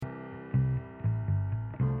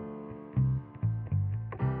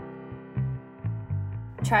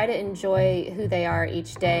try to enjoy who they are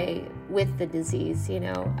each day with the disease,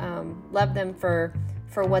 love them for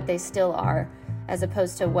what they still are, as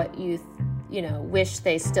opposed to what you wish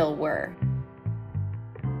they still were.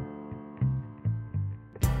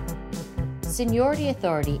 Seniority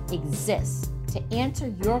Authority exists to answer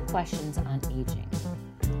your questions on aging.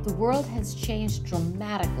 The world has changed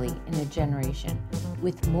dramatically in a generation,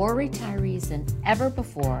 with more retirees than ever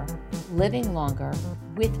before, living longer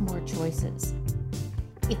with more choices.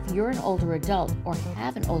 If you're an older adult or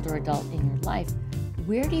have an older adult in your life,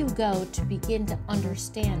 where do you go to begin to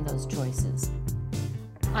understand those choices?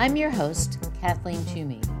 I'm your host, Kathleen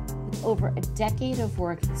Toomey, with over a decade of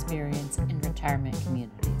work experience in retirement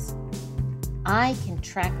communities. I can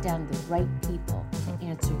track down the right people to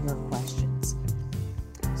answer your questions.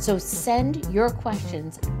 So send your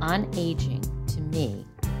questions on aging to me,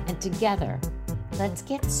 and together, let's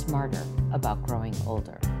get smarter about growing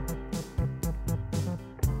older.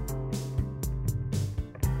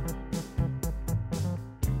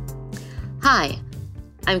 Hi,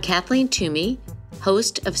 I'm Kathleen Toomey,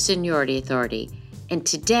 host of Seniority Authority, and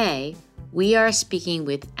today we are speaking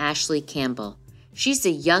with Ashley Campbell. She's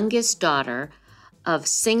the youngest daughter of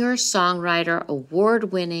singer-songwriter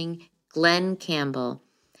award-winning Glen Campbell,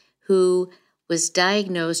 who was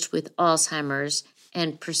diagnosed with Alzheimer's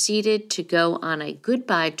and proceeded to go on a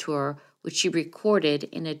goodbye tour, which she recorded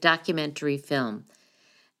in a documentary film.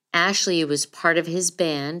 Ashley was part of his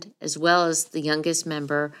band, as well as the youngest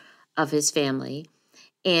member of his family,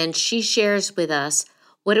 and she shares with us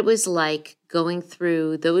what it was like going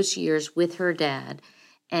through those years with her dad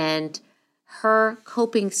and her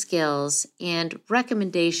coping skills and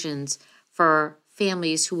recommendations for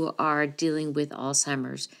families who are dealing with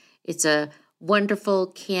Alzheimer's. It's a wonderful,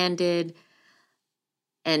 candid,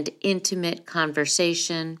 and intimate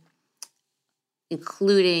conversation,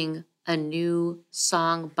 including a new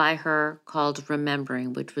song by her called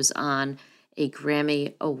Remembering, which was on a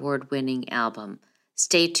Grammy Award-winning album.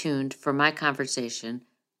 Stay tuned for my conversation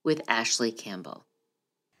with Ashley Campbell.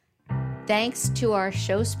 Thanks to our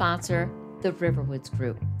show sponsor, the Riverwoods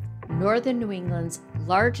Group, Northern New England's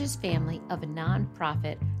largest family of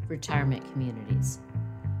nonprofit retirement communities,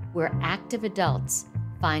 where active adults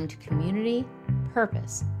find community,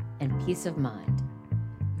 purpose, and peace of mind.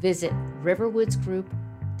 Visit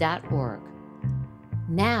riverwoodsgroup.org.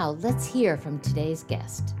 Now, let's hear from today's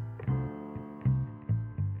guest.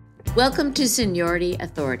 Welcome to Seniority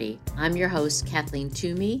Authority. I'm your host, Kathleen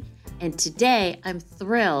Toomey, and today I'm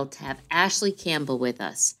thrilled to have Ashley Campbell with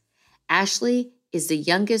us. Ashley is the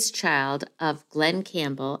youngest child of Glen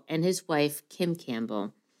Campbell and his wife, Kim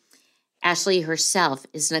Campbell. Ashley herself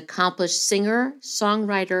is an accomplished singer,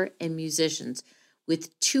 songwriter, and musician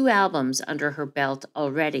with 2 albums under her belt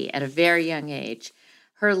already at a very young age.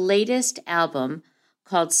 Her latest album,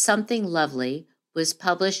 called Something Lovely, was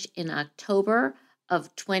published in October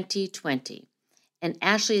of 2020. And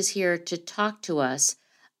Ashley is here to talk to us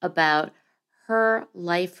about her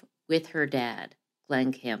life with her dad,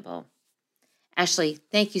 Glen Campbell. Ashley,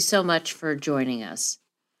 thank you so much for joining us.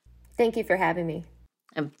 Thank you for having me.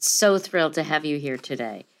 I'm so thrilled to have you here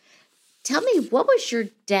today. Tell me, what was your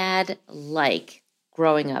dad like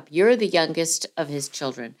growing up? You're the youngest of his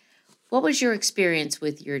children. What was your experience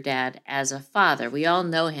with your dad as a father? We all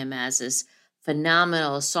know him as this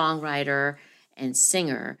phenomenal songwriter and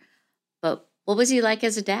singer, but what was he like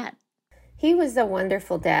as a dad? He was a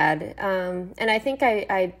wonderful dad, and I think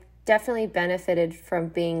I definitely benefited from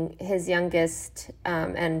being his youngest,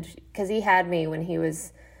 and because he had me when he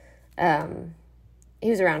was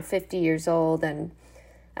around 50 years old, and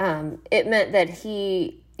it meant that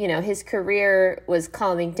he, his career was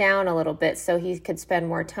calming down a little bit, so he could spend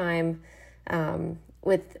more time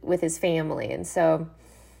with his family, and so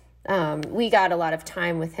we got a lot of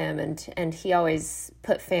time with him, and he always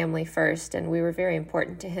put family first, and we were very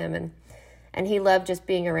important to him, and he loved just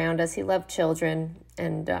being around us. He loved children,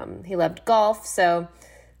 and he loved golf, so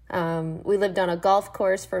we lived on a golf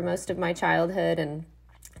course for most of my childhood, and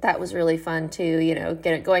that was really fun too,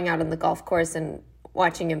 going out on the golf course and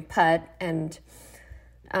watching him putt, and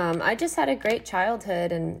I just had a great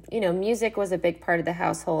childhood, and music was a big part of the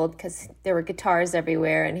household because there were guitars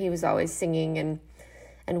everywhere, and he was always singing, and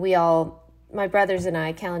we all, my brothers and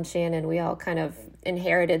I, Cal and Shannon, we all kind of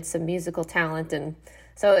inherited some musical talent, and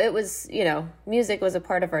so it was, music was a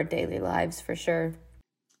part of our daily lives for sure.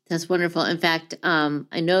 That's wonderful. In fact,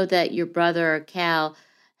 I know that your brother Cal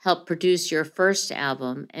helped produce your first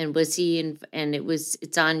album, and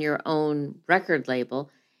it's on your own record label.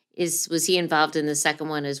 Was he involved in the second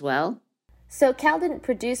one as well? So Cal didn't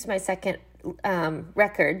produce my second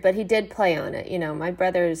record, but he did play on it. My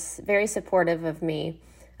brother's very supportive of me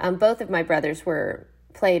Both of my brothers were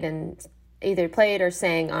either played or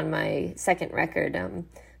sang on my second record.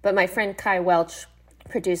 But my friend Kai Welch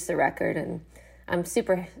produced the record, and I'm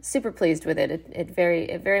super, super pleased with it. It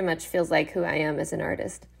very much feels like who I am as an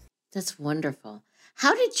artist. That's wonderful.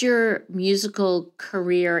 How did your musical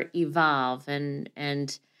career evolve?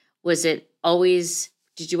 And was it always,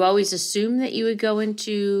 did you always assume that you would go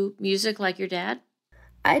into music like your dad?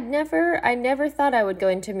 I never thought I would go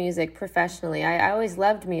into music professionally. I always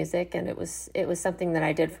loved music, and it was something that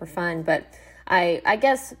I did for fun. But I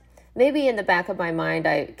guess maybe in the back of my mind,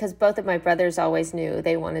 because both of my brothers always knew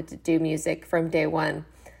they wanted to do music from day one.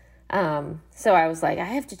 So I was like, I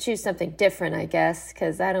have to choose something different, I guess,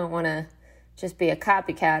 because I don't want to just be a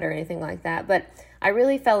copycat or anything like that. But I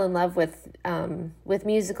really fell in love with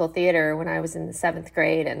musical theater when I was in the 7th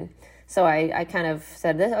grade, and so I kind of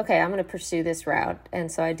said, okay, I'm going to pursue this route.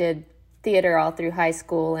 And so I did theater all through high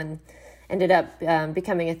school and ended up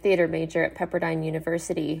becoming a theater major at Pepperdine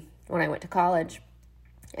University when I went to college.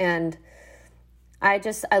 And I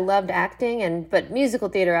loved acting, but musical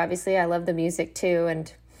theater, obviously, I love the music too.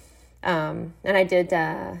 And I did,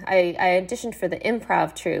 I auditioned for the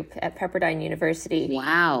improv troupe at Pepperdine University.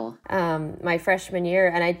 Wow. My freshman year,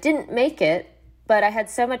 and I didn't make it, but I had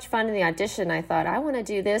so much fun in the audition, I thought, I want to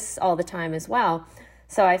do this all the time as well.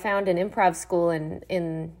 So I found an improv school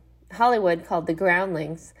in Hollywood called the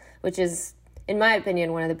Groundlings, which is, in my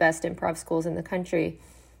opinion, one of the best improv schools in the country.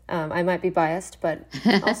 I might be biased, but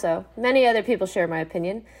also many other people share my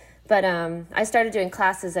opinion. But I started doing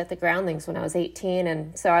classes at the Groundlings when I was 18,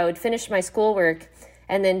 and so I would finish my schoolwork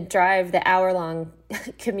and then drive the hour-long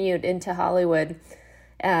commute into Hollywood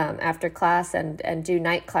after class and do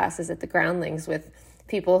night classes at the Groundlings with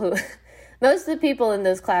people who, most of the people in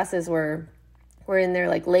those classes were in their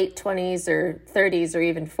like late 20s or 30s or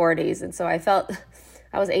even 40s. And so I felt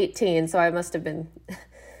I was 18, so I must have been,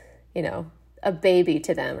 a baby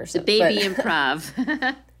to them or something. The baby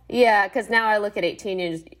improv. Yeah, because now I look at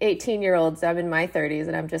 18-year-olds, I'm in my 30s,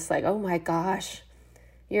 and I'm just like, oh my gosh,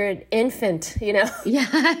 you're an infant, Yeah.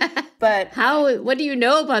 But what do you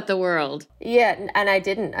know about the world? Yeah, and I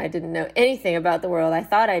didn't know anything about the world. I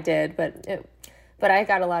thought I did, but I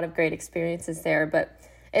got a lot of great experiences there. But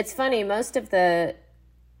it's funny, most of the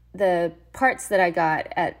parts that I got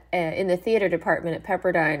in the theater department at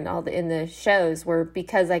Pepperdine, in the shows, were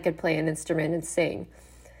because I could play an instrument and sing.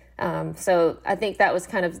 So I think that was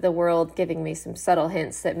kind of the world giving me some subtle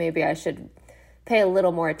hints that maybe I should pay a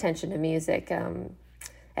little more attention to music.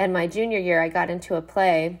 And my junior year, I got into a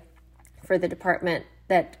play for the department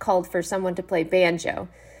that called for someone to play banjo.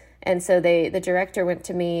 And so the director went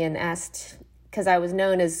to me and asked, because I was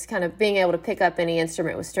known as kind of being able to pick up any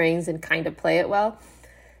instrument with strings and kind of play it well.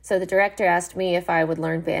 So the director asked me if I would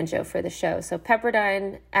learn banjo for the show. So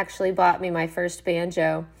Pepperdine actually bought me my first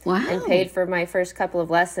banjo. Wow. And paid for my first couple of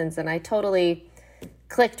lessons. And I totally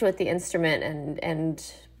clicked with the instrument and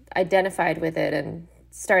identified with it and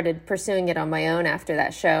started pursuing it on my own after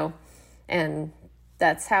that show. And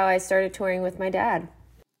that's how I started touring with my dad.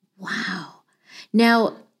 Wow.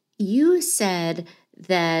 Now, you said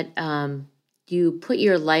that you put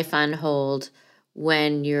your life on hold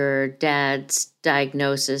when your dad's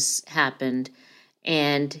diagnosis happened,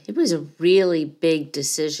 and it was a really big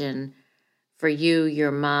decision for you,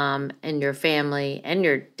 your mom, and your family, and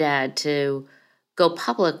your dad to go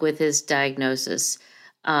public with his diagnosis.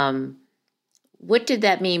 What did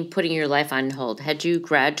that mean, putting your life on hold? Had you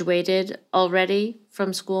graduated already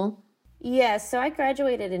from school? Yeah, so I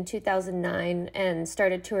graduated in 2009 and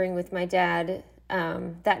started touring with my dad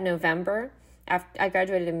that November. I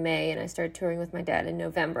graduated in May, and I started touring with my dad in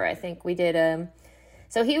November. I think we did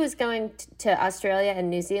so he was going to Australia and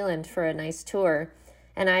New Zealand for a nice tour,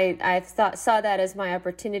 and I saw that as my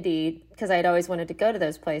opportunity because I'd always wanted to go to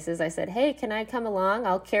those places. I said, hey, can I come along?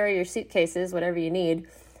 I'll carry your suitcases, whatever you need.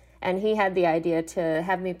 And he had the idea to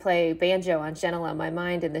have me play banjo on Gentle on My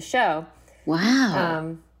Mind in the show.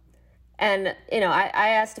 Wow. And, I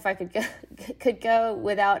asked if I could go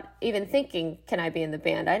without even thinking, can I be in the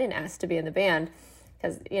band? I didn't ask to be in the band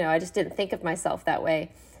because, I just didn't think of myself that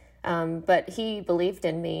way. But he believed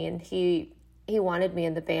in me, and he wanted me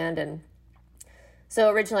in the band. And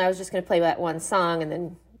so originally I was just going to play that one song and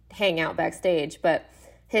then hang out backstage. But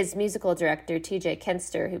his musical director, TJ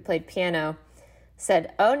Kenster, who played piano,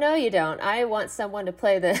 said, oh, no, you don't. I want someone to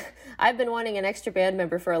play I've been wanting an extra band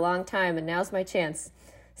member for a long time, and now's my chance.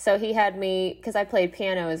 So he had me, because I played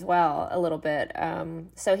piano as well a little bit,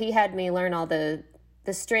 so he had me learn all the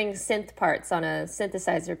string synth parts on a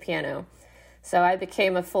synthesizer piano. So I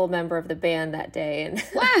became a full member of the band that day. And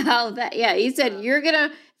wow, he said, if you're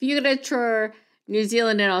gonna tour New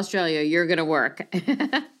Zealand and Australia, you're going to work.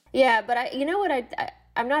 Yeah, but you know what,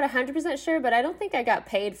 I'm not 100% sure, but I don't think I got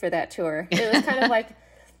paid for that tour. It was kind of like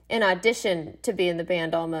an audition to be in the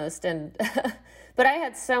band almost. And but I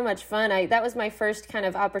had so much fun. That was my first kind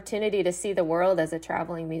of opportunity to see the world as a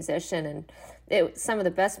traveling musician, and it was some of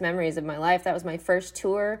the best memories of my life. That was my first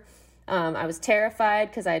tour. I was terrified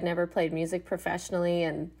because I had never played music professionally,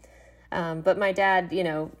 and but my dad,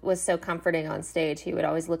 was so comforting on stage. He would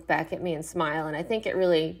always look back at me and smile, and I think it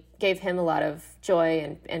really gave him a lot of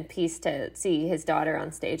joy and peace to see his daughter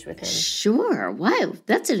on stage with him. Sure. Wow,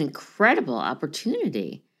 that's an incredible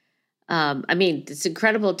opportunity. It's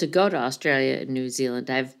incredible to go to Australia and New Zealand.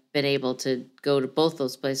 I've been able to go to both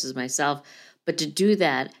those places myself, but to do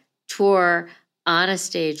that tour on a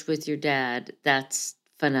stage with your dad, that's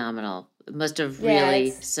phenomenal. It must have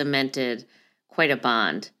really cemented quite a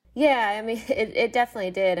bond. Yeah, it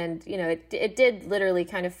definitely did. And, it did literally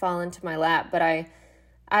kind of fall into my lap, but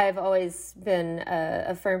I've always been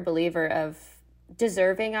a firm believer of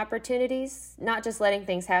deserving opportunities, not just letting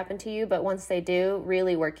things happen to you, but once they do,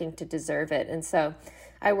 really working to deserve it. And so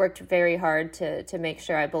I worked very hard to make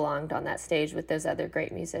sure I belonged on that stage with those other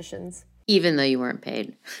great musicians. Even though you weren't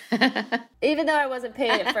paid. Even though I wasn't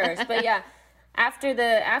paid at first. But yeah, after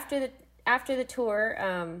the tour,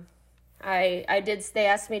 they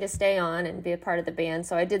asked me to stay on and be a part of the band,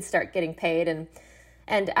 so I did start getting paid, and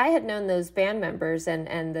I had known those band members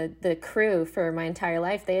and the crew for my entire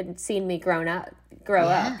life. They had seen me grow up,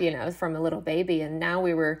 from a little baby, and now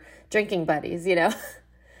we were drinking buddies,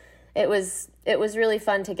 It was really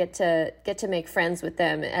fun to get to make friends with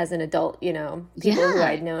them as an adult, people who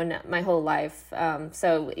I'd known my whole life.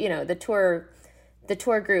 So, the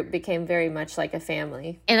tour group became very much like a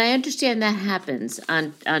family. And I understand that happens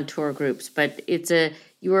on tour groups, but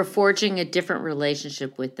you were forging a different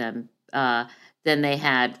relationship with them than they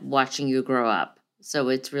had watching you grow up. So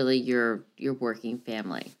it's really your working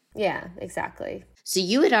family. Yeah, exactly. So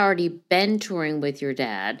you had already been touring with your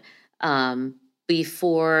dad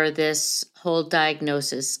before this whole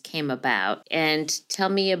diagnosis came about. And tell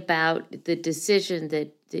me about the decision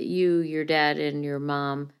that you, your dad, and your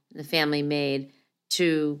mom and the family made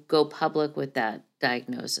to go public with that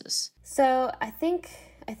diagnosis. So I think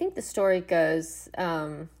the story goes,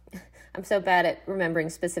 I'm so bad at remembering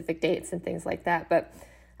specific dates and things like that, but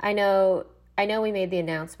I know we made the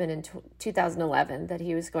announcement in 2011 that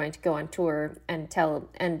he was going to go on tour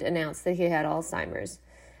and announce that he had Alzheimer's.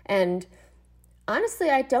 And honestly,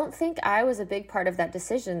 I don't think I was a big part of that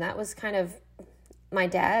decision. That was kind of my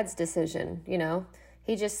dad's decision,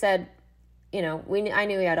 He just said, I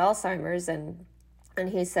knew he had Alzheimer's, and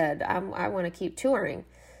he said, I want to keep touring.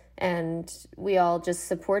 And we all just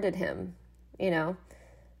supported him, and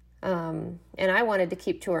I wanted to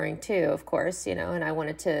keep touring too, of course, and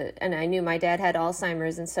I knew my dad had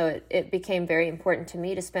Alzheimer's. And so it became very important to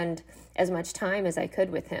me to spend as much time as I could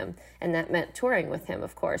with him. And that meant touring with him,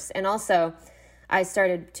 of course. And also I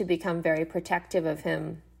started to become very protective of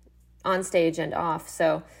him on stage and off.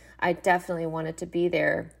 So I definitely wanted to be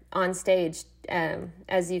there on stage,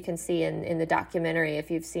 as you can see in the documentary,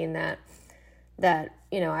 if you've seen that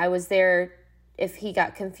I was there. If he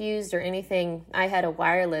got confused or anything, I had a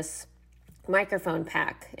wireless microphone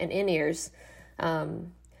pack and in-ears that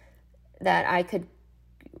I could,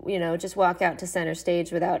 just walk out to center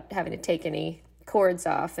stage without having to take any cords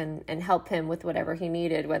off and help him with whatever he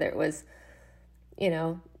needed, whether it was,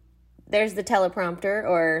 there's the teleprompter,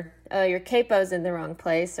 or your capo's in the wrong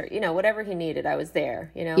place, or, whatever he needed, I was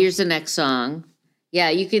there, Here's the next song. Yeah,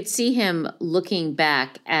 you could see him looking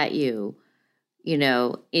back at you,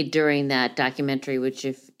 during that documentary, which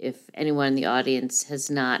if anyone in the audience has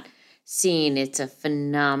not seen, it's a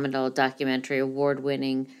phenomenal documentary,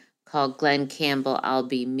 award-winning, called Glen Campbell, I'll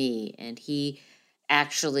Be Me. And he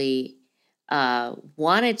actually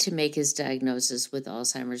wanted to make his diagnosis with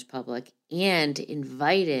Alzheimer's public and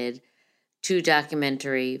invited two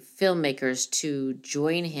documentary filmmakers to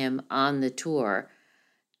join him on the tour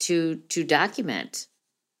to document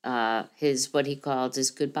what he called his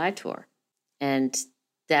goodbye tour. And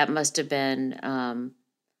that must have been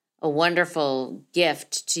a wonderful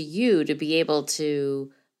gift to you to be able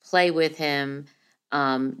to play with him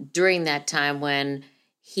during that time when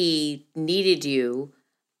he needed you,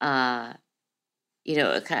 kind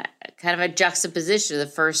of a juxtaposition. The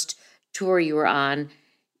first tour you were on,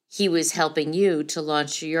 he was helping you to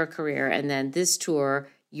launch your career. And then this tour,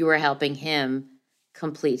 you were helping him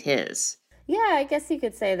complete his. Yeah, I guess you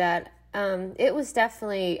could say that. It was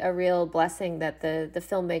definitely a real blessing that the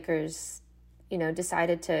filmmakers,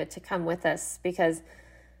 decided to come with us, because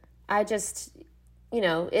I just,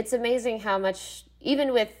 it's amazing how much,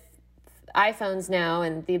 even with iPhones now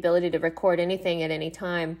and the ability to record anything at any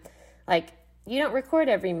time, like, you don't record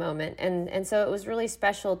every moment. And so it was really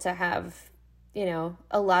special to have,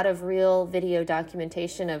 a lot of real video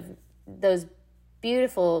documentation of those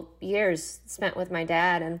beautiful years spent with my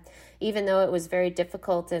dad. And even though it was very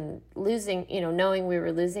difficult and losing, knowing we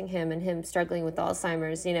were losing him and him struggling with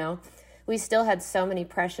Alzheimer's, we still had so many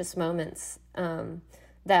precious moments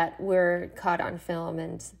that were caught on film.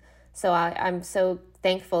 And so I'm so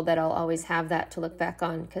thankful that I'll always have that to look back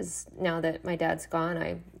on, because now that my dad's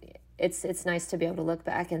gone, it's nice to be able to look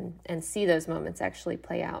back and see those moments actually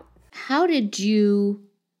play out. How did you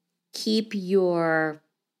keep yourself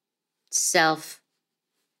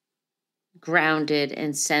grounded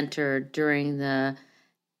and centered during the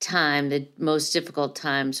most difficult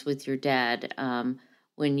times with your dad,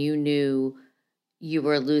 when you knew you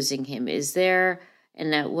were losing him? Is there,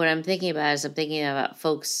 and that what I'm thinking about is I'm thinking about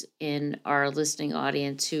folks in our listening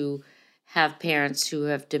audience who have parents who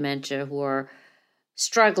have dementia, who are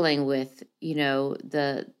struggling with,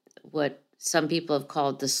 what some people have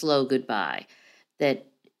called the slow goodbye.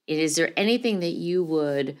 Is there anything that you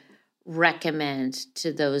would recommend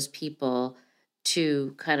to those people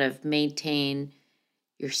to kind of maintain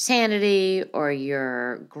your sanity or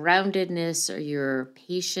your groundedness or your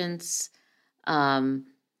patience?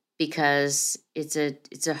 Because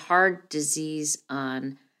it's a hard disease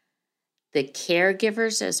on the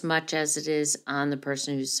caregivers as much as it is on the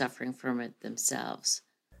person who's suffering from it themselves.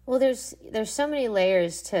 Well, there's so many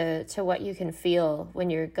layers to what you can feel when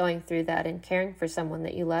you're going through that and caring for someone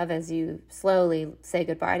that you love as you slowly say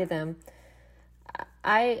goodbye to them.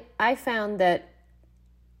 I found that,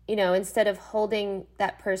 instead of holding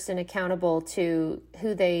that person accountable to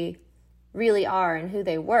who they really are and who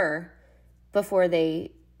they were before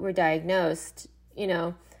they were diagnosed,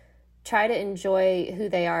 try to enjoy who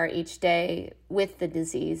they are each day with the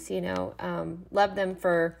disease, love them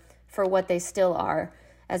for what they still are,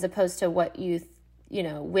 as opposed to what you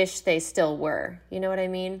wish they still were. You know what I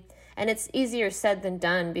mean? And it's easier said than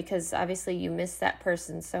done, because obviously you miss that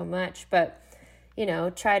person so much. But,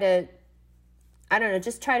 try to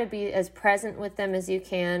be as present with them as you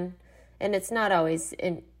can. And it's not always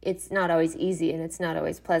easy, and it's not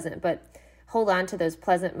always pleasant. But hold on to those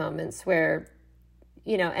pleasant moments where,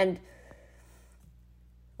 and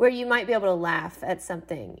where you might be able to laugh at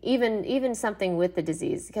something, even something with the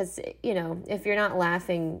disease, because, if you're not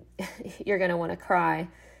laughing, you're going to want to cry.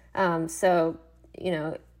 So,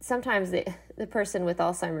 sometimes the person with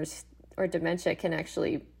Alzheimer's or dementia can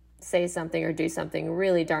actually say something or do something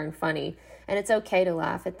really darn funny. And it's okay to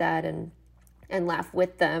laugh at that and laugh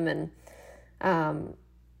with them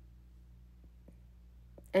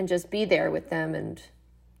and just be there with them. And,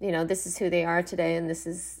 this is who they are today, and this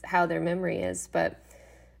is how their memory is. But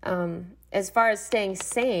as far as staying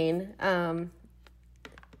sane, as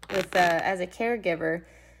a caregiver,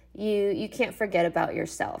 you can't forget about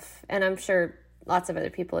yourself. And I'm sure lots of other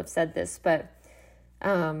people have said this, but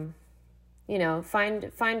find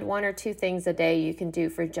one or two things a day you can do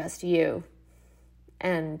for just you,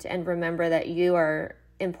 and remember that you are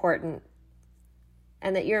important,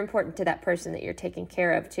 and that you're important to that person that you're taking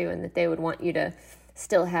care of too, and that they would want you to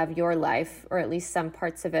still have your life, or at least some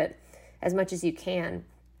parts of it, as much as you can.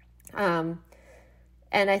 And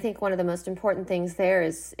I think one of the most important things there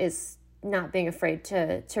is not being afraid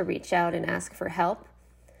to reach out and ask for help.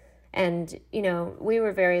 And, we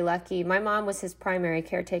were very lucky. My mom was his primary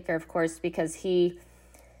caretaker, of course, because she's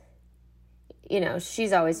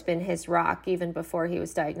always been his rock, even before he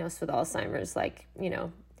was diagnosed with Alzheimer's. Like,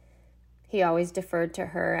 he always deferred to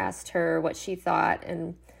her, asked her what she thought,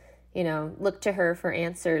 and, looked to her for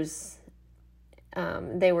answers.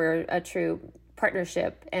 They were a true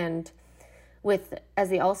partnership. And as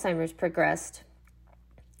the Alzheimer's progressed,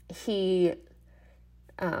 he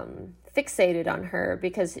fixated on her,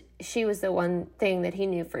 because she was the one thing that he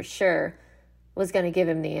knew for sure was going to give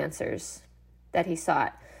him the answers that he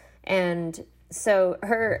sought. And so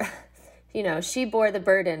she bore the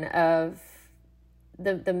burden of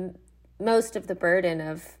the most of the burden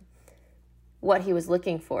of what he was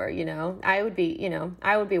looking for. I would be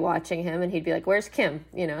watching him, and he'd be like, "Where's Kim?"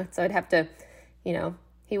 So I'd have to,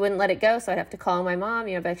 he wouldn't let it go. So I'd have to call my mom,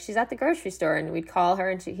 be like, "She's at the grocery store." And we'd call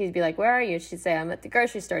her, and he'd be like, "Where are you?" She'd say, "I'm at the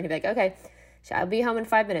grocery store." And he'd be like, "Okay, I'll be home in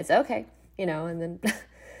 5 minutes." Okay. And then.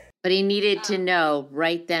 But he needed to know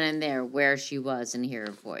right then and there where she was and hear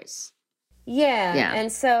her voice. Yeah.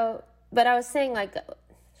 And so, but I was saying, like,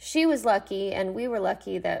 she was lucky, and we were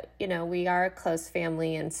lucky that, we are a close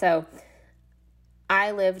family. And so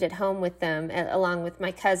I lived at home with them, along with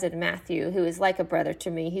my cousin Matthew, who is like a brother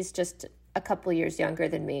to me. He's just a couple years younger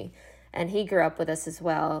than me. and he grew up with us as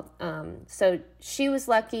well. So she was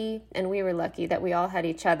lucky, and we were lucky that we all had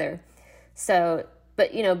each other. So,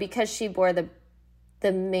 but because she bore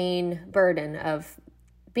the main burden of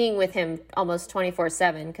being with him almost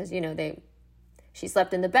 24/7, because she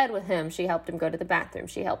slept in the bed with him, she helped him go to the bathroom,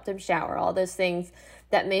 she helped him shower, all those things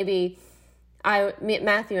that maybe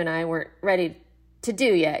Matthew and I weren't ready to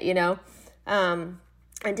do yet,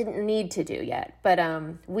 I didn't need to do yet. But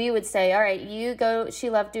we would say, all right, you go. She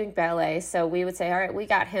loved doing ballet, so we would say, all right, we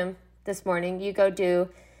got him this morning. You go do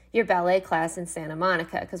your ballet class in Santa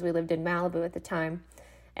Monica, because we lived in Malibu at the time.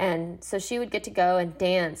 And so she would get to go and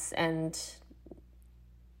dance and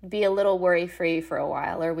be a little worry-free for a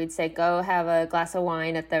while. Or we'd say, go have a glass of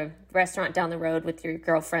wine at the restaurant down the road with your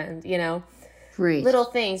girlfriend, Great. Little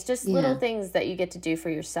things, just little things that you get to do for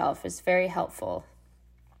yourself is very helpful.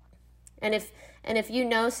 And if you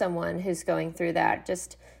know someone who's going through that,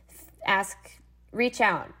 just reach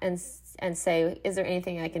out and say, is there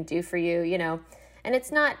anything I can do for you? And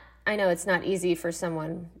I know it's not easy for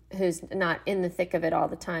someone who's not in the thick of it all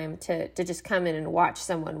the time to just come in and watch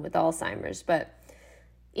someone with Alzheimer's. But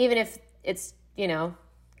even if it's,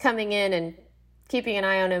 coming in and keeping an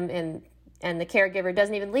eye on him and the caregiver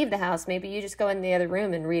doesn't even leave the house, maybe you just go in the other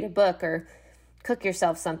room and read a book or cook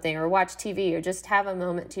yourself something or watch TV or just have a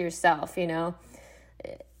moment to yourself,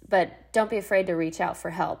 But don't be afraid to reach out for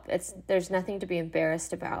help. There's nothing to be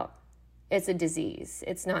embarrassed about. It's a disease.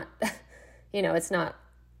 It's not, it's not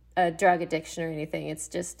a drug addiction or anything.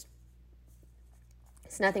 It's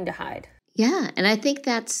nothing to hide. Yeah, and I think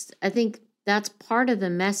that's part of the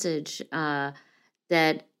message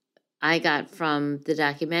that I got from the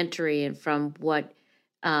documentary and from what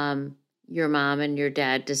your mom and your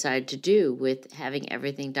dad decided to do with having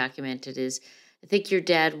everything documented is I think your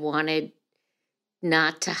dad wanted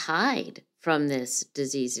not to hide from this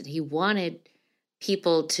disease, and he wanted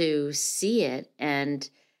people to see it and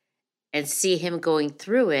see him going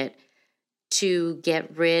through it to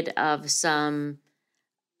get rid of some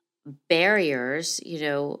barriers,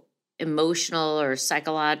 emotional or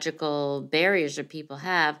psychological barriers that people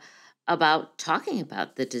have about talking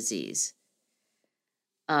about the disease.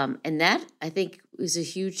 And that, I think, was a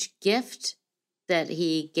huge gift that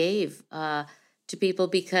he gave to people,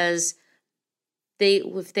 because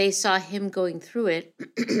if they saw him going through it,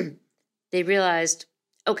 they realized,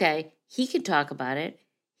 okay, he can talk about it.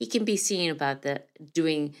 He can be seen about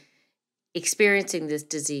experiencing this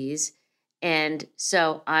disease. And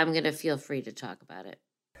so I'm going to feel free to talk about it.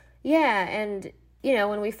 Yeah. And,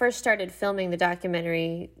 when we first started filming the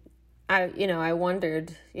documentary, I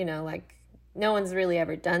wondered, no one's really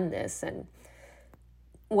ever done this, and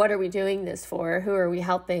what are we doing this for? Who are we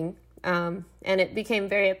helping? And it became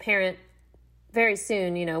very apparent very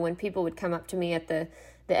soon, when people would come up to me at the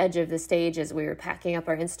edge of the stage as we were packing up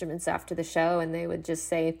our instruments after the show, and they would just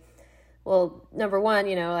say, well, number one,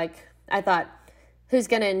 I thought, who's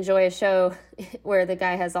going to enjoy a show where the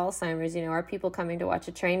guy has Alzheimer's? Are people coming to watch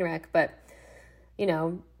a train wreck? But,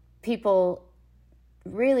 people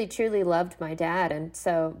really truly loved my dad, and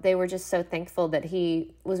so they were just so thankful that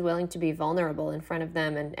he was willing to be vulnerable in front of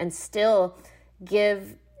them and still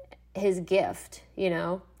give his gift.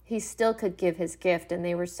 He still could give his gift, and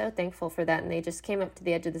they were so thankful for that, and they just came up to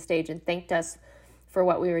the edge of the stage and thanked us for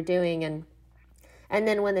what we were doing. And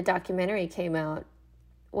then when the documentary came out,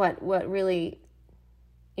 what really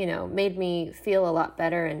made me feel a lot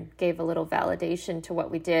better and gave a little validation to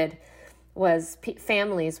what we did was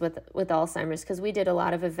families with Alzheimer's, because we did a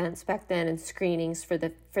lot of events back then and screenings for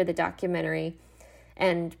the documentary,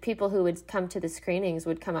 and people who would come to the screenings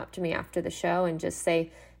would come up to me after the show and just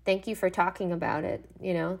say, thank you for talking about it,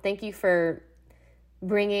 thank you for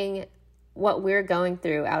bringing what we're going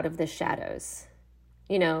through out of the shadows.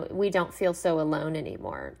 We don't feel so alone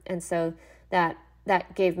anymore. And so that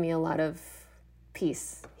gave me a lot of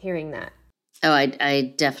peace hearing that. Oh,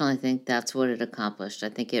 I definitely think that's what it accomplished. I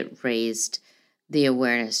think it raised the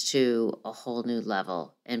awareness to a whole new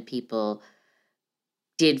level, and people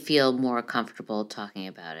did feel more comfortable talking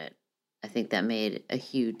about it. I think that made a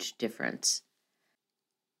huge difference.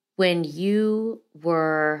 When you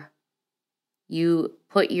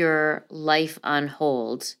put your life on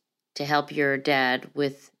hold to help your dad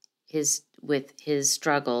with his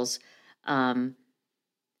struggles,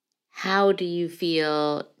 how do you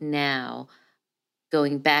feel now,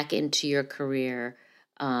 going back into your career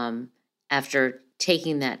after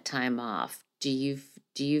taking that time off? Do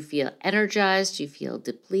you feel energized? Do you feel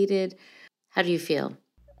depleted? How do you feel?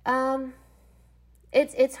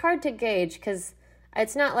 It's hard to gauge, because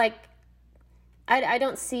it's not like I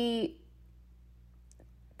don't see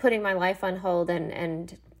putting my life on hold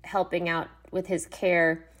and helping out with his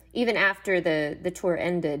care even after the tour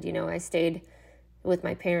ended, I stayed with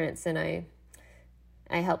my parents, and I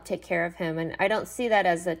helped take care of him. And I don't see that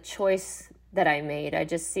as a choice that I made. I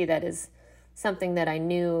just see that as something that I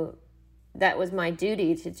knew that was my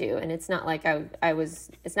duty to do. And it's not like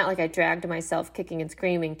it's not like I dragged myself kicking and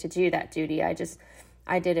screaming to do that duty. I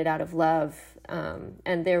did it out of love.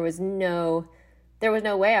 And there was no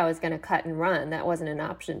way I was going to cut and run. That wasn't an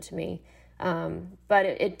option to me. But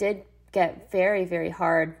it did get very, very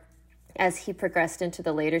hard as he progressed into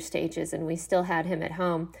the later stages, and we still had him at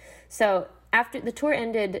home. So after the tour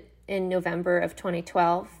ended in November of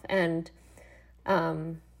 2012, and,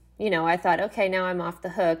 I thought, okay, now I'm off the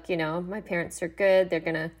hook. My parents are good. They're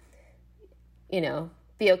going to,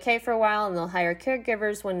 be okay for a while, and they'll hire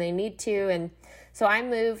caregivers when they need to. And so I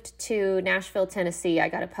moved to Nashville, Tennessee. I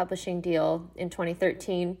got a publishing deal in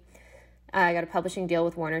 2013. I got a publishing deal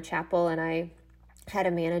with Warner Chappell, and I had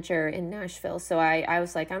a manager in Nashville. So I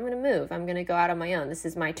was like, I'm going to move. I'm going to go out on my own. This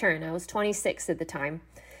is my turn. I was 26 at the time.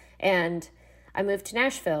 And I moved to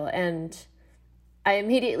Nashville, and I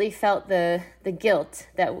immediately felt the guilt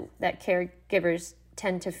that caregivers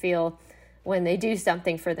tend to feel when they do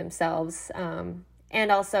something for themselves. And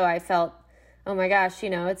also I felt, oh my gosh,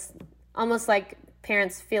 it's almost like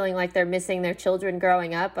parents feeling like they're missing their children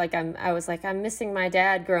growing up. Like I was like, I'm missing my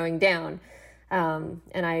dad growing down. So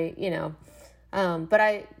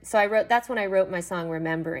I wrote, that's when I wrote my song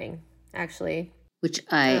Remembering, actually. Which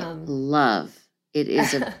I love. It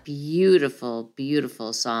is a beautiful,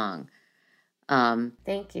 beautiful song.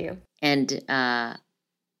 Thank you. And I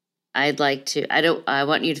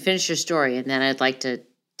want you to finish your story, and then I'd like to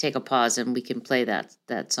take a pause and we can play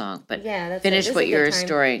that song. But yeah, finish what your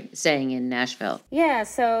story saying in Nashville. Yeah,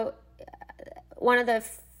 so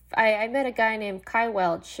I met a guy named Kai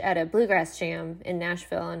Welch at a bluegrass jam in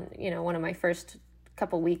Nashville, and one of my first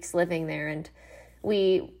couple weeks living there, and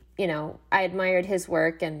we, I admired his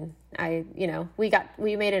work, and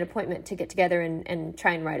we made an appointment to get together and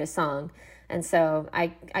try and write a song. And so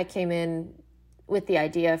I came in with the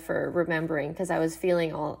idea for Remembering, because I was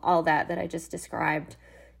feeling all that I just described,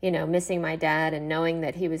 missing my dad and knowing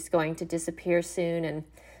that he was going to disappear soon. And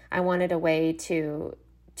I wanted a way to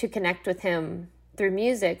connect with him through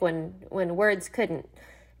music when words couldn't,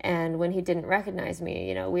 and when he didn't recognize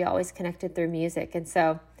me. We always connected through music. And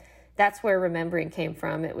so that's where Remembering came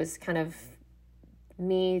from. It was kind of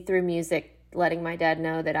me through music letting my dad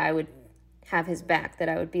know that I would have his back, that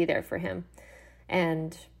I would be there for him.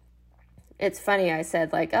 And it's funny, I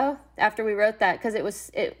said, like, oh, after we wrote that, because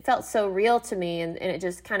it felt so real to me, and it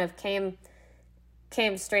just kind of came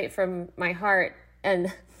straight from my heart.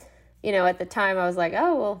 And at the time I was like,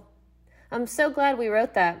 oh, well, I'm so glad we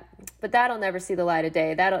wrote that, but that'll never see the light of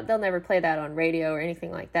day. They'll never play that on radio or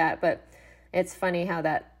anything like that. But it's funny how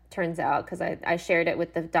that turns out, because I shared it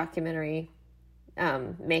with the documentary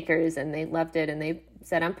makers, and they loved it, and they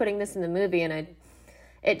said, I'm putting this in the movie, and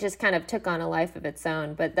it just kind of took on a life of its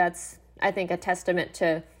own. But that's, I think, a testament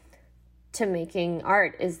to making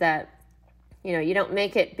art, is that you don't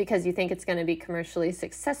make it because you think it's going to be commercially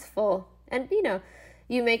successful, and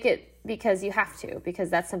you make it because you have to, because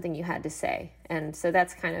that's something you had to say. And so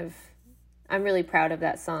that's kind of, I'm really proud of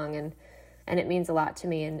that song, and it means a lot to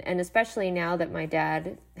me. And especially now that my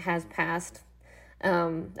dad has passed,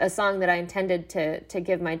 a song that I intended to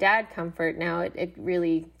give my dad comfort, now it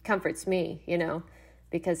really comforts me,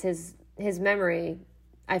 because his memory,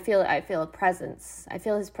 I feel a presence. I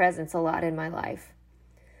feel his presence a lot in my life.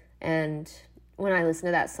 And when I listen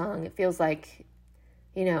to that song, it feels like,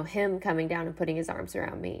 him coming down and putting his arms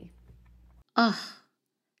around me. Oh,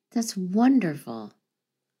 that's wonderful.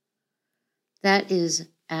 That is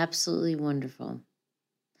absolutely wonderful.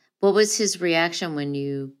 What was his reaction when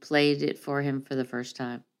you played it for him for the first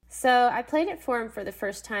time? So I played it for him for the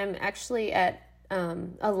first time actually at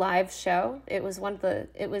a live show. It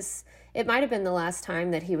might have been the last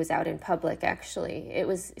time that he was out in public, actually. It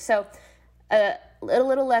was, so a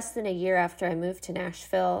little less than a year after I moved to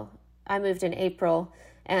Nashville. I moved in April,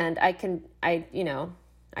 and I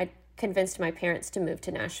convinced my parents to move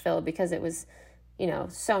to Nashville because it was,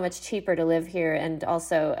 so much cheaper to live here. And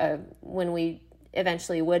also when we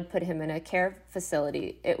eventually would put him in a care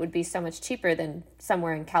facility, it would be so much cheaper than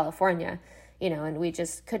somewhere in California, and we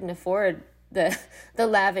just couldn't afford the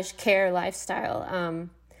lavish care lifestyle.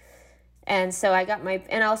 And so I got my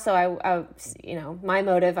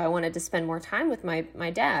motive, I wanted to spend more time with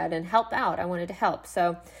my dad and help out. I wanted to help.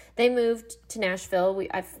 So they moved to Nashville.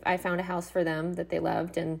 I found a house for them that they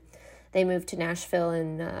loved, and they moved to Nashville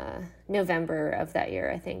in November of that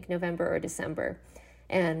year, I think, November or December.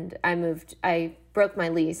 And I broke my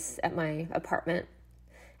lease at my apartment,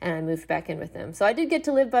 and I moved back in with them. So I did get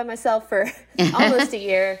to live by myself for almost a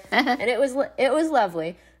year, and it was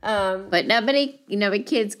lovely. But not many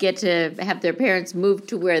kids get to have their parents move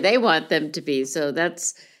to where they want them to be. So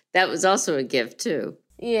that was also a gift too.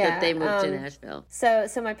 Yeah, that they moved to Nashville. So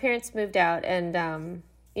my parents moved out, and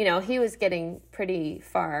he was getting pretty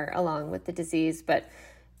far along with the disease, but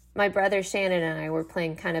my brother Shannon and I were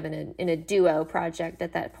playing kind of in a duo project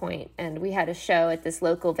at that point, and we had a show at this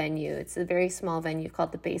local venue. It's a very small venue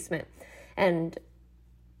called The Basement, and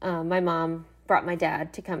my mom brought my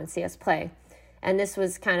dad to come and see us play, and this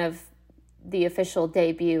was kind of the official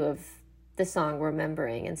debut of the song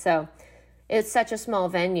Remembering. And so it's such a small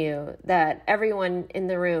venue that everyone in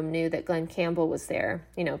the room knew that Glen Campbell was there.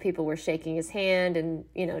 People were shaking his hand and,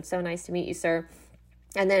 it's so nice to meet you, sir.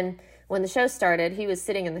 And then when the show started, he was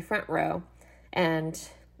sitting in the front row, and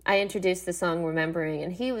I introduced the song Remembering,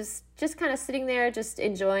 and he was just kind of sitting there, just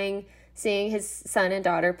enjoying seeing his son and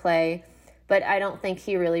daughter play. But I don't think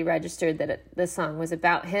he really registered that the song was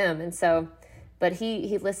about him. And so, but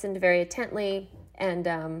he listened very intently. And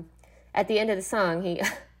at the end of the song,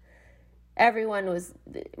 everyone was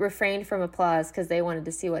refrained from applause because they wanted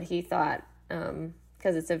to see what he thought,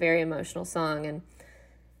 because it's a very emotional song.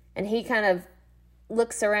 And he kind of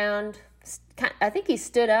looks around. I think he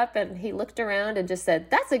stood up and he looked around and just said,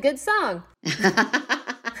 "That's a good song."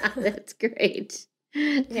 That's great.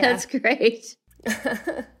 Yeah. That's great.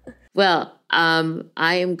 Well,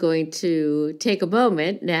 I am going to take a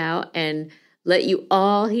moment now and let you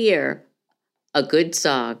all hear a good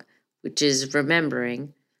song, which is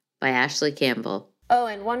Remembering by Ashley Campbell. Oh,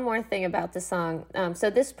 and one more thing about the song. So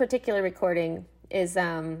this particular recording is,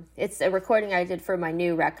 it's a recording I did for my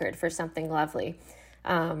new record, For Something Lovely.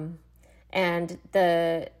 And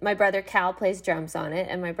my brother Cal plays drums on it,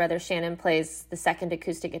 and my brother Shannon plays the second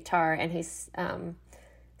acoustic guitar, and he's,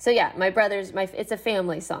 so yeah, it's a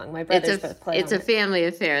family song. My brothers both play on it. It's a family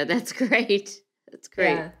affair. That's great. That's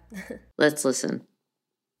great. Yeah. Let's listen.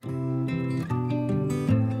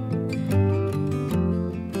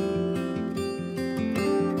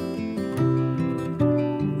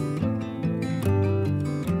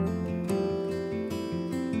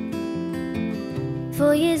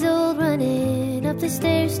 Four years old, running up the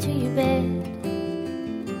stairs to your bed.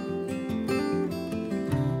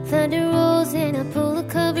 Thunder rolls and I pull the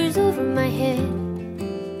covers over my head.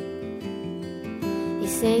 You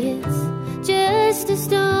say it's just a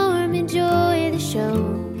storm, enjoy the show.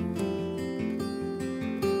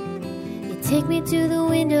 You take me to the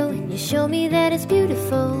window and you show me that it's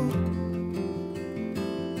beautiful.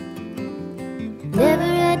 Never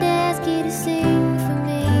had to ask you to sing for me.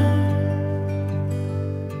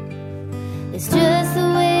 It's just the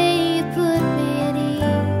way you put me at ease.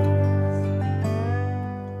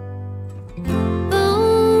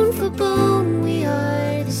 Bone for bone, we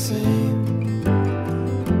are the same.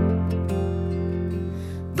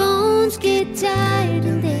 Bones get tired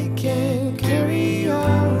and they can't carry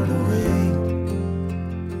all the weight.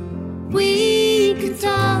 We can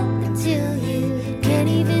talk until you can't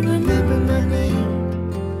even remember my name.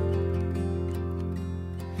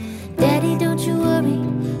 Daddy, don't you worry,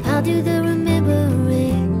 I'll do the remembering.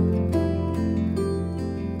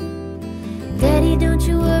 Daddy, don't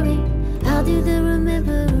you worry, I'll do the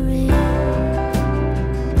remembering.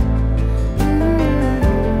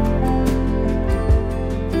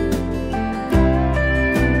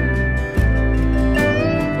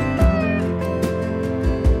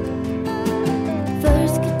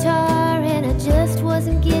 First guitar and I just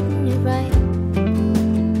wasn't getting it right.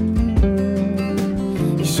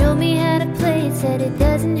 You showed me how to play it, said it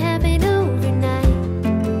doesn't happen overnight.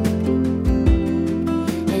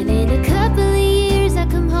 And in a couple of years I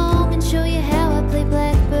come home and show you how I play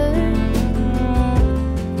Blackbird.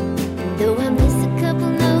 Though I miss a couple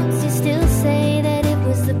notes, you still say that it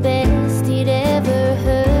was the best you'd ever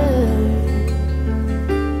heard.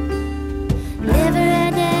 Never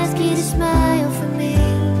had to ask you to smile for me.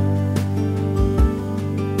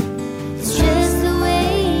 It's just the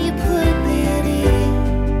way you put me at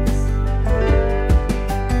ease.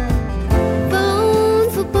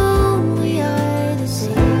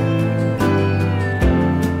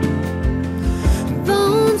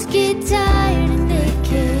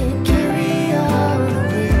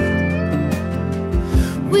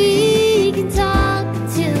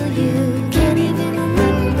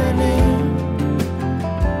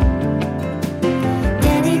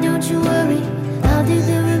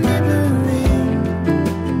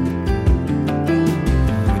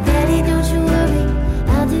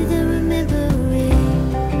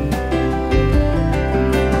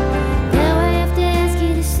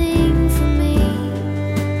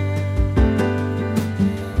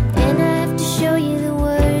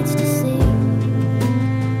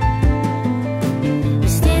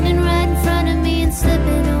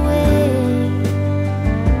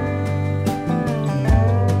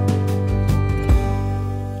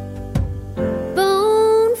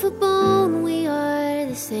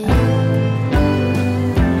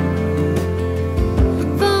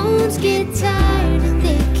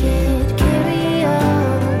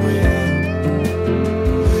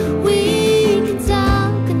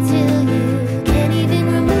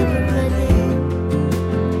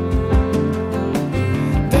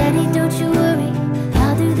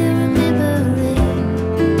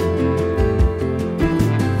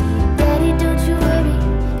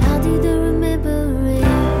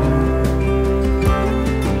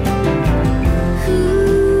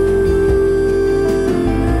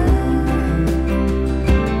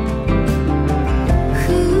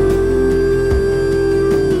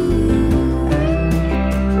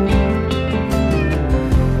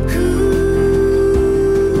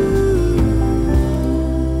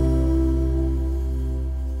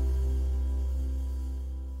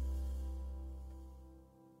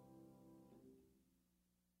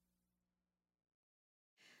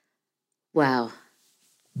 Wow.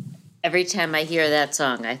 Every time I hear that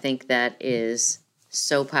song, I think that is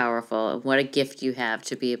so powerful. What a gift you have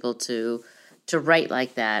to be able to write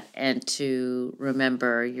like that and to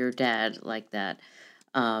remember your dad like that.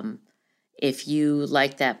 If you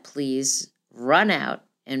like that, please run out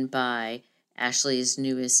and buy Ashley's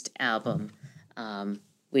newest album,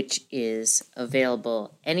 which is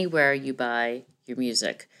available anywhere you buy your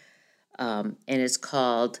music. And it's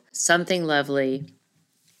called Something Lovely.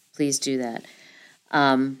 Please do that.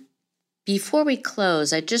 Before we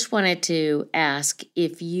close, I just wanted to ask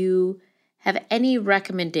if you have any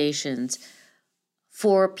recommendations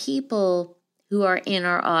for people who are in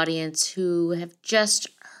our audience who have just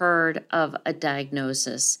heard of a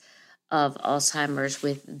diagnosis of Alzheimer's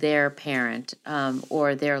with their parent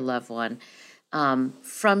or their loved one.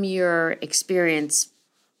 From your experience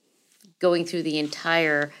going through the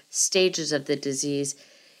entire stages of the disease,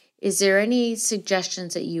 is there any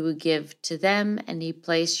suggestions that you would give to them? Any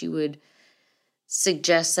place you would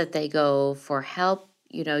suggest that they go for help?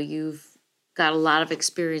 You know, you've got a lot of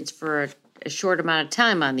experience for a short amount of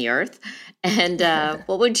time on the earth. And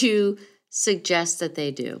what would you suggest that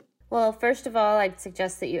they do? Well, first of all, I'd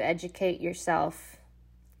suggest that you educate yourself.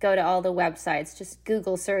 Go to all the websites, just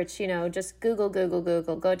Google search, just Google,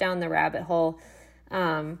 go down the rabbit hole.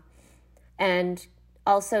 And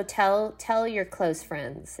also tell your close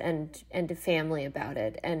friends and to family about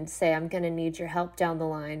it and say, I'm going to need your help down the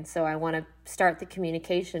line. So I want to start the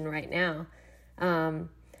communication right now. Don't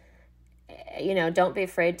be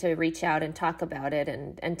afraid to reach out and talk about it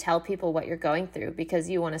and tell people what you're going through, because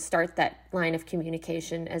you want to start that line of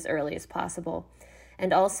communication as early as possible.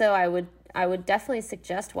 And also I would definitely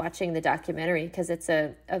suggest watching the documentary, because it's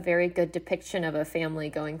a very good depiction of a family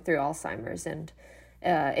going through Alzheimer's, and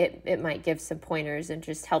it might give some pointers and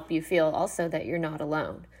just help you feel also that you're not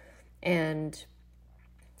alone. And,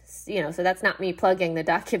 so that's not me plugging the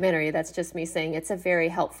documentary. That's just me saying it's a very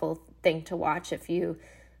helpful thing to watch if you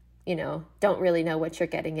don't really know what you're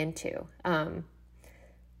getting into. And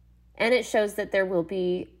it shows that there will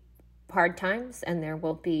be hard times and there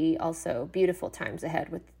will be also beautiful times ahead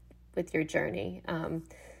with your journey,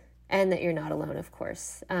 and that you're not alone, of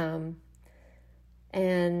course. And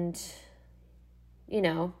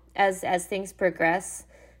as things progress,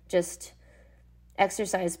 just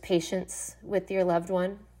exercise patience with your loved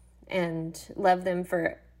one and love them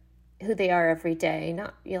for who they are every day.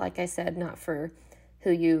 Not, like I said, not for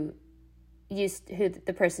who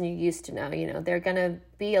the person you used to know. They're going to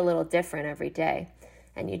be a little different every day,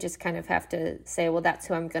 and you just kind of have to say, well, that's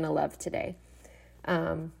who I'm going to love today.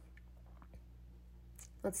 Let's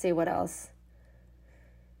see what else.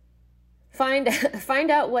 Find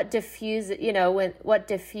out what what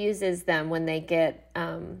diffuses them when they get,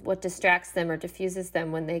 what distracts them or diffuses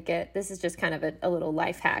them when they get, this is just kind of a little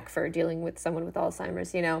life hack for dealing with someone with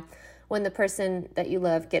Alzheimer's. When the person that you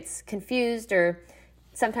love gets confused, or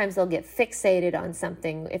sometimes they'll get fixated on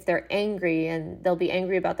something. If they're angry, and they'll be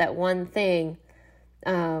angry about that one thing,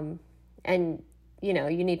 and you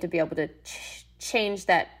need to be able to change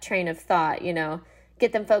that train of thought,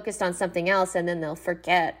 get them focused on something else, and then they'll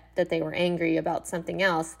forget that they were angry about something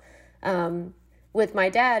else. With my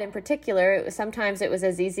dad in particular, sometimes it was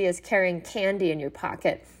as easy as carrying candy in your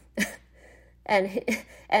pocket and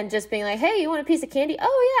just being like, hey, you want a piece of candy?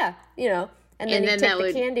 Oh yeah. And then you take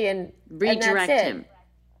the candy and redirect him.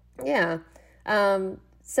 Yeah.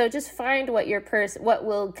 So just find what what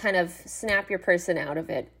will kind of snap your person out of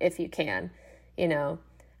it, if you can.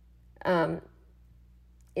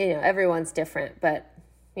 Everyone's different, but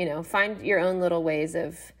find your own little ways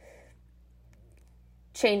of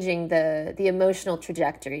changing the emotional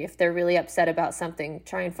trajectory. If they're really upset about something,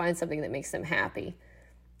 try and find something that makes them happy,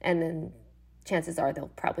 and then chances are they'll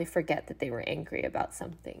probably forget that they were angry about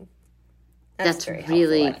something. That's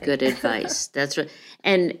really good advice. That's right.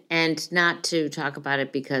 And not to talk about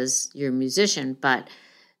it because you're a musician, but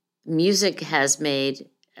music has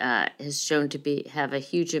shown to have a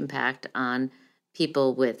huge impact on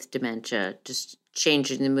people with dementia, just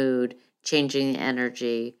changing the mood, changing the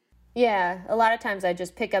energy. Yeah, a lot of times I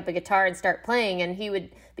just pick up a guitar and start playing, and he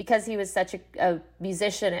would, because he was such a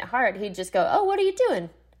musician at heart, he'd just go, oh, what are you doing?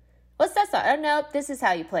 What's that song? Oh, no, this is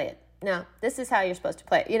how you play it. No, this is how you're supposed to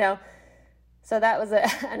play it, So that was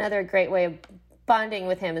another great way of bonding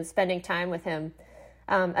with him and spending time with him.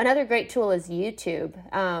 Another great tool is YouTube,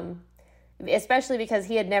 especially because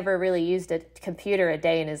he had never really used a computer a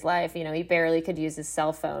day in his life. He barely could use his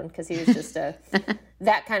cell phone because he was just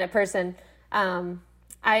that kind of person.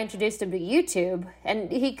 I introduced him to YouTube,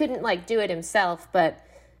 and he couldn't do it himself, but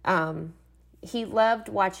he loved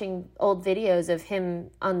watching old videos of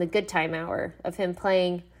him on the Good Time Hour, of him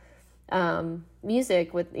playing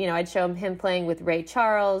music with, I'd show him playing with Ray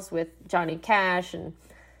Charles, with Johnny Cash, and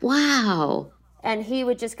wow. And he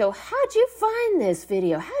would just go, "How'd you find this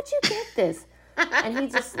video? How'd you get this?"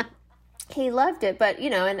 And he loved it. But,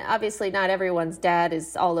 and obviously not everyone's dad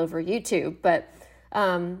is all over YouTube, but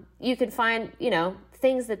you could find,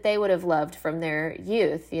 things that they would have loved from their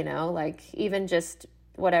youth, like even just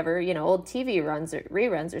whatever, old TV runs or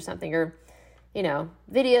reruns or something, or,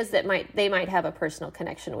 videos that they might have a personal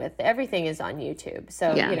connection with. Everything is on YouTube.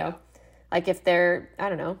 So, like if they're, I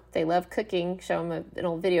don't know, they love cooking, show them an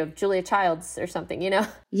old video of Julia Childs or something,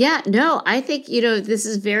 Yeah, no, I think, this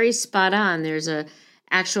is very spot on. There's a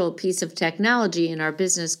actual piece of technology in our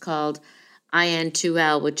business called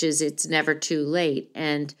IN2L, which is It's Never Too Late.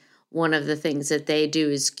 And one of the things that they do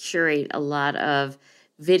is curate a lot of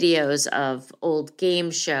videos of old game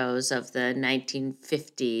shows of the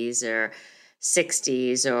 1950s or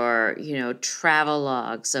 60s, or, travel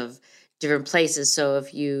logs of different places. So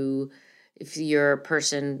if your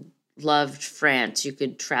person loved France, you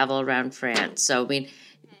could travel around France. So, I mean,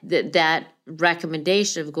 that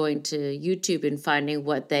recommendation of going to YouTube and finding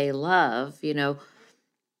what they love,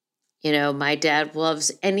 my dad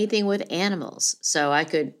loves anything with animals. So I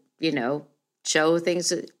could, show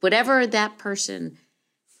things, whatever that person's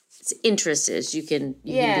interest is, you can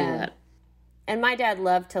do that. And my dad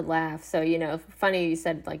loved to laugh. So, funny you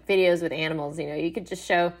said like videos with animals, you could just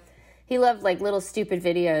show. He loved like little stupid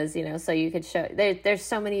videos, so you could show, there's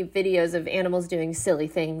so many videos of animals doing silly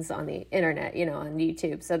things on the internet, on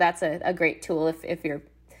YouTube. So that's a great tool if your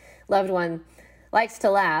loved one likes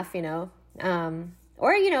to laugh, or,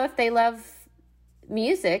 if they love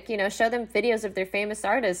music, show them videos of their famous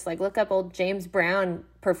artists, like look up old James Brown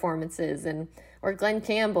performances or Glenn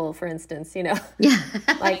Campbell, for instance, Yeah.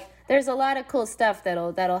 Like there's a lot of cool stuff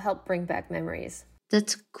that'll help bring back memories.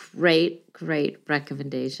 That's great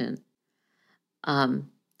recommendation.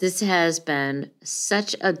 This has been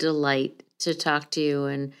such a delight to talk to you,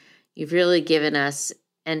 and you've really given us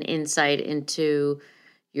an insight into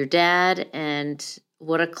your dad and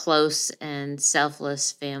what a close and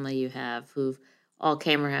selfless family you have who've all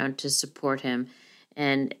came around to support him.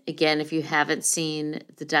 And again, if you haven't seen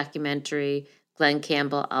the documentary, Glenn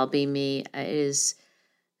Campbell, I'll Be Me, it is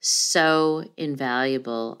so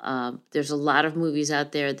invaluable. There's a lot of movies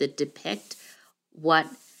out there that depict what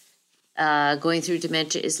going through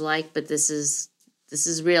dementia is like, but this is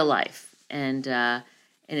real life, and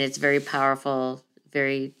it's very powerful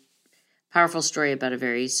story about a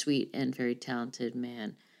very sweet and very talented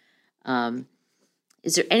man.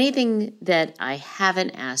 Is there anything that I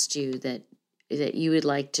haven't asked you that you would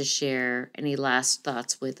like to share? Any last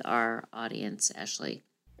thoughts with our audience, Ashley?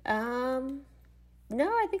 No,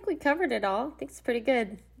 I think we covered it all. I think it's pretty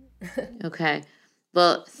good. Okay.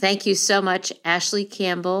 Well, thank you so much, Ashley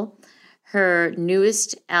Campbell. Her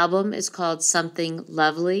newest album is called Something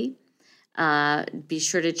Lovely. Be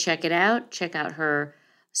sure to check it out. Check out her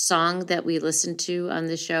song that we listened to on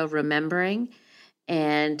the show, Remembering.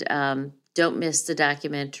 And don't miss the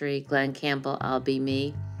documentary, Glenn Campbell, I'll Be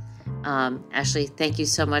Me. Ashley, thank you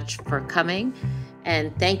so much for coming.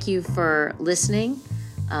 And thank you for listening.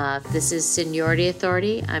 This is Seniority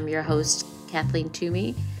Authority. I'm your host, Kathleen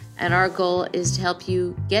Toomey. And our goal is to help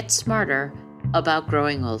you get smarter about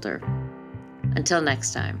growing older. Until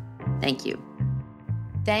next time, thank you.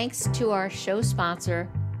 Thanks to our show sponsor,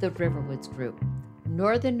 the Riverwoods Group,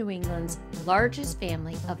 Northern New England's largest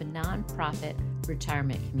family of nonprofit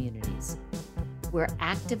retirement communities, where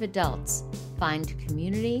active adults find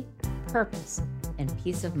community, purpose, and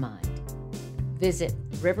peace of mind. Visit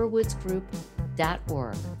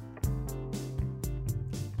riverwoodsgroup.org.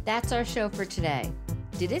 That's our show for today.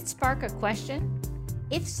 Did it spark a question?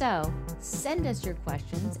 If so, send us your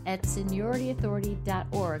questions at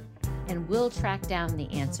seniorityauthority.org and we'll track down the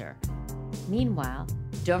answer. Meanwhile,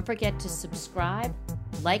 don't forget to subscribe,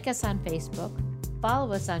 like us on Facebook,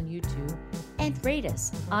 follow us on YouTube, and rate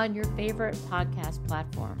us on your favorite podcast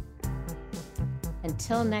platform.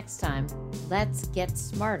 Until next time, let's get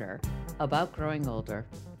smarter about growing older.